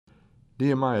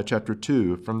Nehemiah chapter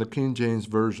 2, from the King James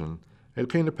Version. It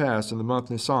came to pass in the month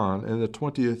Nisan, in the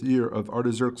 20th year of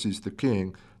Artaxerxes the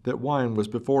king, that wine was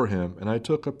before him, and I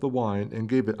took up the wine and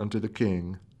gave it unto the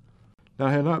king. Now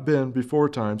I had not been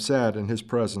beforetime sad in his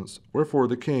presence. Wherefore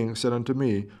the king said unto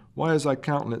me, Why is thy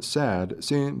countenance sad,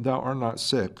 seeing thou art not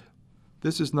sick?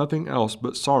 This is nothing else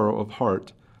but sorrow of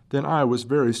heart. Then I was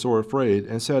very sore afraid,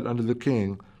 and said unto the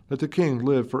king, Let the king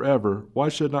live forever. Why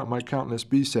should not my countenance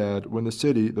be sad, when the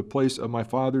city, the place of my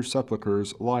father's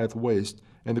sepulchres, lieth waste,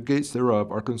 and the gates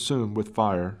thereof are consumed with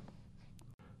fire?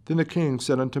 Then the king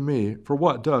said unto me, For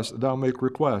what dost thou make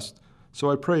request?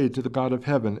 So I prayed to the God of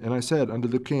heaven, and I said unto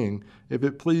the king, If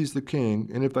it please the king,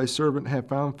 and if thy servant have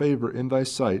found favor in thy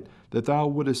sight, that thou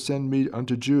wouldest send me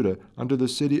unto Judah, unto the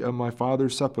city of my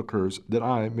father's sepulchres, that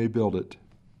I may build it.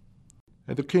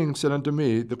 And the king said unto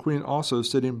me, the queen also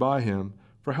sitting by him,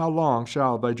 For how long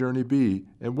shall thy journey be,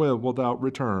 and when wilt thou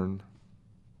return?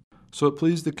 So it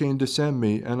pleased the king to send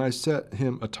me, and I set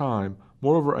him a time.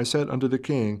 Moreover I said unto the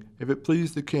king, If it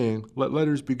please the king, let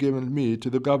letters be given me to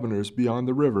the governors beyond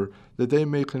the river, that they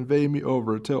may convey me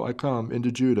over till I come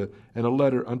into Judah, and a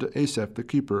letter unto Asaph the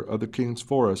keeper of the king's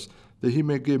forest, that he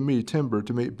may give me timber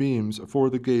to make beams for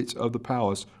the gates of the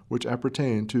palace which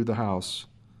appertain to the house,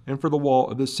 and for the wall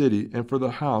of the city, and for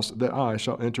the house that I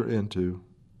shall enter into.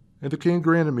 And the king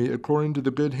granted me according to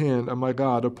the good hand of my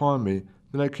God upon me.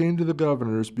 Then I came to the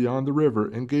governors beyond the river,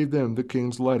 and gave them the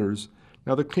king's letters.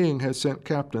 Now the king had sent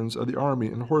captains of the army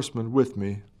and horsemen with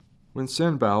me. When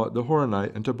Sanballat the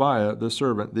Horonite and Tobiah the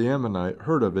servant the Ammonite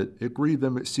heard of it, it grieved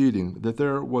them exceeding, that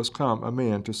there was come a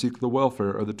man to seek the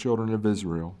welfare of the children of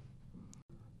Israel.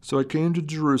 So I came to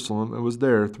Jerusalem, and was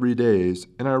there 3 days.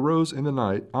 And I arose in the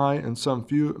night, I and some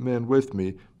few men with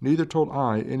me. Neither told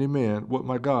I any man what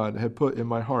my God had put in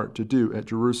my heart to do at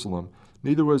Jerusalem.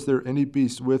 Neither was there any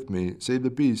beast with me, save the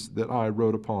beast that I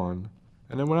rode upon.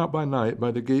 And I went out by night by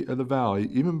the gate of the valley,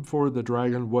 even before the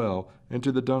dragon well,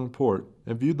 into the dung port,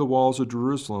 and viewed the walls of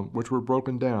Jerusalem, which were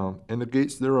broken down, and the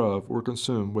gates thereof were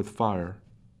consumed with fire.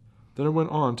 Then I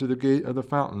went on to the gate of the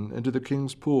fountain, and to the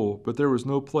king's pool, but there was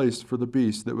no place for the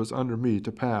beast that was under me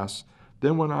to pass.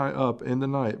 Then went I up in the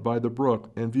night by the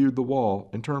brook, and viewed the wall,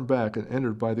 and turned back, and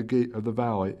entered by the gate of the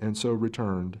valley, and so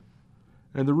returned.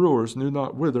 And the rulers knew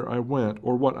not whither I went,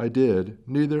 or what I did.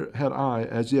 Neither had I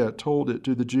as yet told it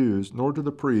to the Jews, nor to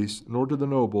the priests, nor to the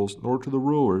nobles, nor to the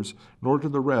rulers, nor to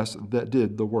the rest that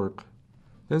did the work.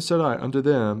 Then said I unto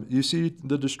them, Ye see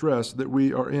the distress that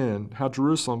we are in, how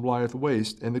Jerusalem lieth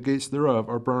waste, and the gates thereof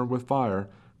are burned with fire.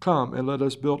 Come, and let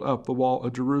us build up the wall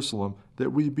of Jerusalem,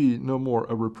 that we be no more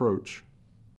a reproach.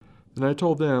 Then I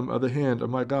told them of the hand of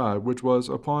my God which was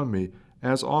upon me,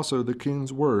 as also the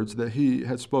king's words that he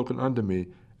had spoken unto me.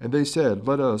 And they said,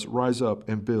 Let us rise up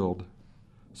and build.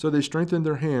 So they strengthened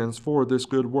their hands for this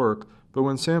good work. But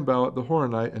when Sanballat the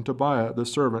Horonite, and Tobiah the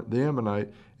servant the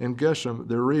Ammonite, and Geshem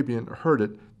the Arabian heard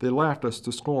it, they laughed us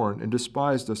to scorn, and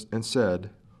despised us, and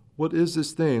said, What is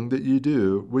this thing that ye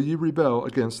do? Will ye rebel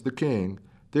against the king?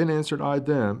 Then answered I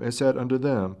them, and said unto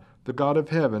them, The God of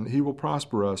heaven, he will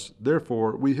prosper us.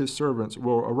 Therefore we his servants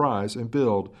will arise and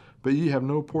build. But ye have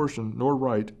no portion, nor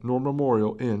right, nor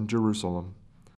memorial in Jerusalem.